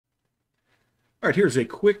All right, here's a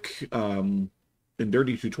quick and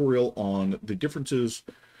dirty tutorial on the differences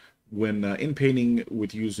when in painting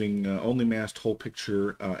with using only masked whole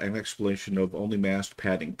picture, an explanation of only masked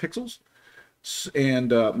padding pixels, and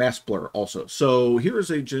mask blur also. So here is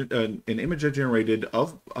an image I generated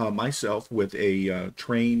of myself with a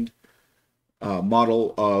trained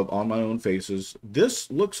model of on my own faces.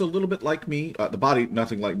 This looks a little bit like me. The body,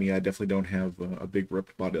 nothing like me. I definitely don't have a big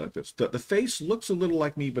ripped body like this. The face looks a little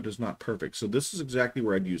like me, but is not perfect. So this is exactly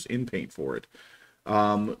where I'd use Inpaint for it,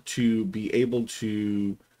 to be able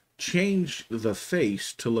to change the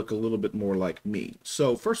face to look a little bit more like me.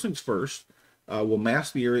 So first things first, we'll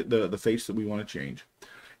mask the area, the face that we want to change.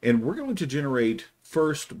 And we're going to generate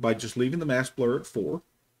first by just leaving the mask blur at 4.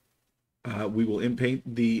 We will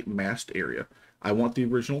inpaint the masked area. I want the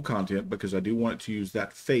original content because I do want it to use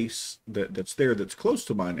that face that's there that's close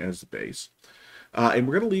to mine as the base. And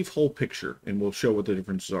we're going to leave whole picture, and we'll show what the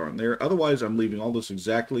differences are in there. Otherwise, I'm leaving all this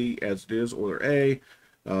exactly as it is, or A.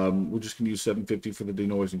 We're just going to use 750 for the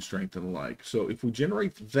denoising strength and the like. So if we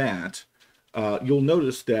generate that, you'll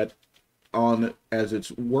notice that as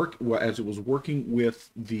it was working with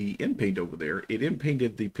the inpaint over there, it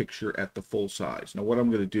inpainted the picture at the full size. Now what I'm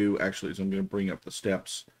going to do actually is I'm going to bring up the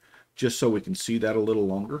steps just so we can see that a little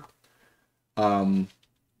longer.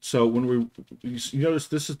 So when you notice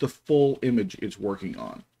this is the full image it's working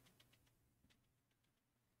on.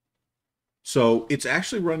 So it's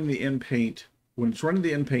actually running the inpaint. When it's running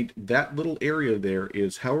the inpaint, that little area there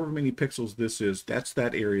is however many pixels this is, that's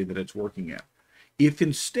that area that it's working at. If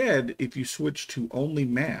you switch to only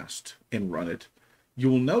masked and run it, you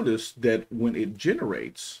will notice that when it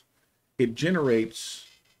generates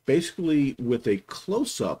basically with a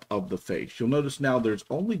close-up of the face. You'll notice now there's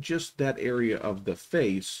only just that area of the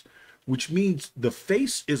face, which means the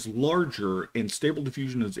face is larger and Stable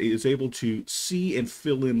Diffusion is able to see and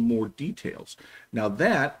fill in more details. Now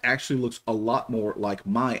that actually looks a lot more like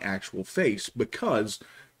my actual face because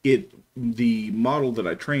the model that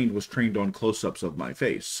I trained was trained on close-ups of my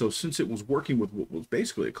face. So since it was working with what was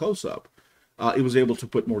basically a close-up, it was able to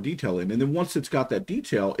put more detail in. And then once it's got that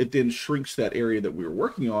detail, it then shrinks that area that we were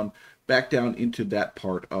working on back down into that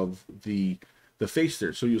part of the face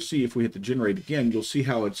there. So you'll see if we hit the generate again, you'll see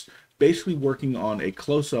how it's basically working on a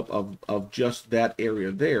close-up of just that area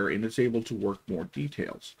there, and it's able to work more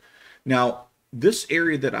details. Now, this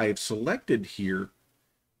area that I have selected here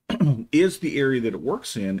is the area that it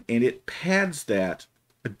works in, and it pads that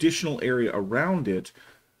additional area around it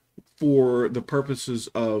for the purposes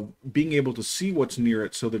of being able to see what's near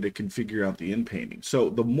it so that it can figure out the inpainting. So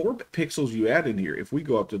the more pixels you add in here, if we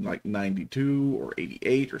go up to like 92 or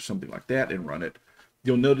 88 or something like that and run it,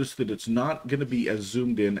 you'll notice that it's not going to be as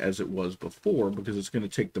zoomed in as it was before because it's going to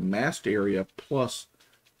take the masked area plus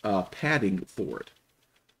padding for it.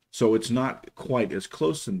 So it's not quite as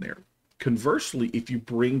close in there. Conversely, if you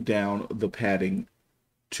bring down the padding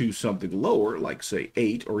to something lower, like say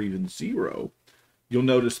 8 or even 0, you'll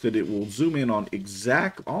notice that it will zoom in on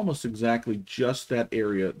almost exactly just that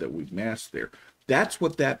area that we've masked there. That's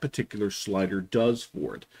what that particular slider does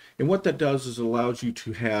for it. And what that does is it allows you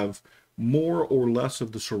to have more or less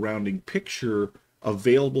of the surrounding picture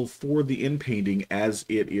available for the inpainting as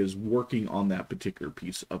it is working on that particular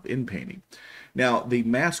piece of inpainting. Now, the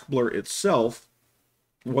mask blur itself,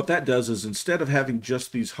 what that does is instead of having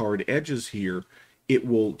just these hard edges here, it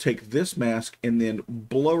will take this mask and then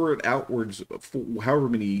blur it outwards for however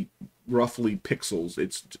many roughly pixels,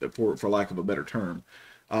 it's for lack of a better term,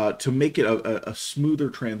 to make it a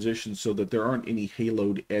smoother transition so that there aren't any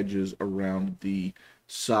haloed edges around the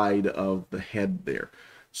side of the head there.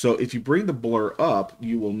 So if you bring the blur up,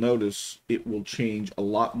 you will notice it will change a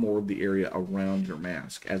lot more of the area around your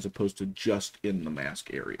mask as opposed to just in the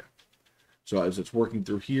mask area. So as it's working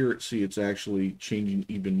through here, see it's actually changing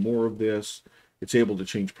even more of this. It's able to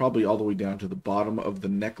change probably all the way down to the bottom of the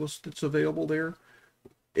necklace that's available there.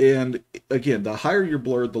 And again, the higher your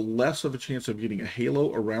blur, the less of a chance of getting a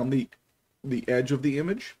halo around the edge of the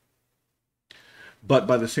image. But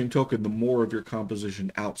by the same token, the more of your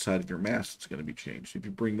composition outside of your mask is going to be changed. If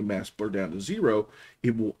you bring the mask blur down to 0,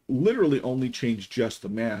 it will literally only change just the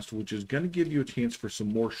mask, which is going to give you a chance for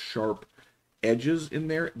some more sharp edges in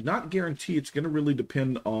there. Not guarantee, it's going to really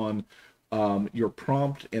depend on your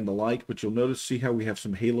prompt and the like, but you'll notice, see how we have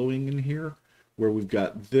some haloing in here where we've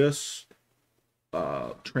got this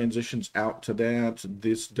transitions out to that.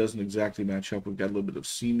 This doesn't exactly match up. We've got a little bit of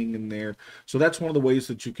seaming in there. So that's one of the ways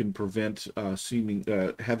that you can prevent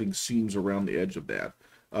having seams around the edge of that,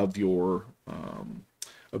 of your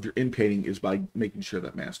of your inpainting is by making sure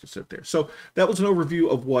that mask is set there. So that was an overview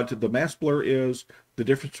of what the mask blur is, the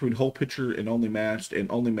difference between whole picture and only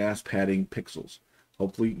masked padding pixels.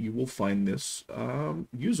 Hopefully you will find this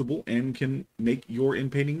usable and can make your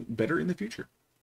inpainting better in the future.